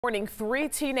Morning, 3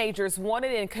 teenagers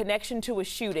wanted in connection to a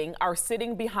shooting are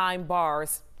sitting behind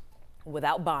bars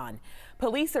without bond.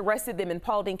 Police arrested them in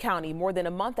Paulding County more than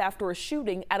a month after a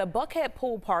shooting at a Buckhead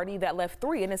pool party that left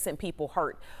 3 innocent people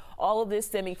hurt. All of this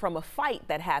stemming from a fight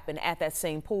that happened at that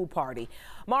same pool party.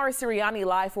 Mara Sirianni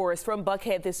live for us from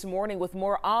Buckhead this morning with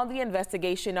more on the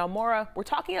investigation. Now, Mara, we're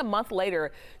talking a month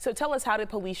later, so tell us, how did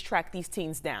police track these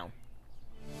teens down?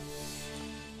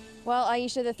 Well,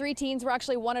 Aisha, the 3 teens were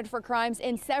actually wanted for crimes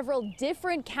in several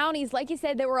different counties. Like you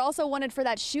said, they were also wanted for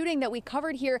that shooting that we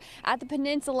covered here at the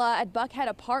Peninsula at Buckhead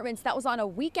Apartments. That was on a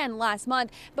weekend last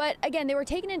month. But again, they were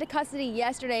taken into custody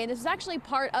yesterday, and this was actually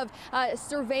part of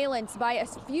surveillance by a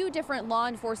few different law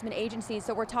enforcement agencies.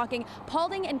 So we're talking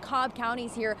Paulding and Cobb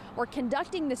counties here were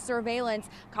conducting the surveillance.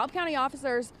 Cobb County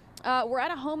officers were at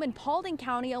a home in Paulding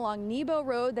County along Nebo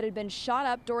Road that had been shot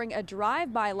up during a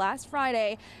drive-by last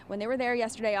Friday. When they were there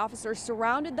yesterday, officers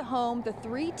surrounded the home. The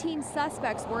 3 teen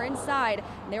suspects were inside,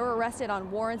 and they were arrested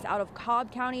on warrants out of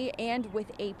Cobb County and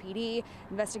with APD.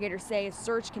 Investigators say a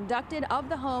search conducted of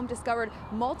the home discovered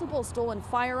multiple stolen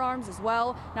firearms as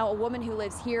well. Now, a woman who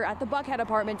lives here at the Buckhead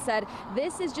apartment said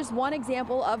this is just one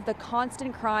example of the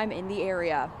constant crime in the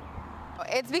area.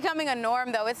 It's becoming a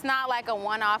norm, though. It's not like a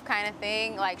one-off kind of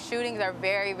thing. Like, shootings are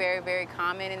very, very, very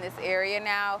common in this area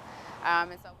now.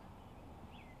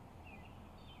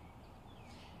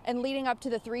 And leading up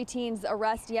to the 3 teens'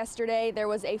 arrest yesterday, there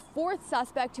was a 4th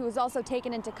suspect who was also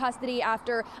taken into custody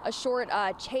after a short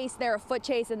chase there, a foot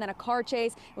chase and then a car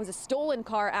chase. It was a stolen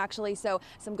car, actually, so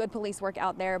some good police work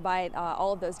out there by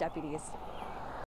all of those deputies.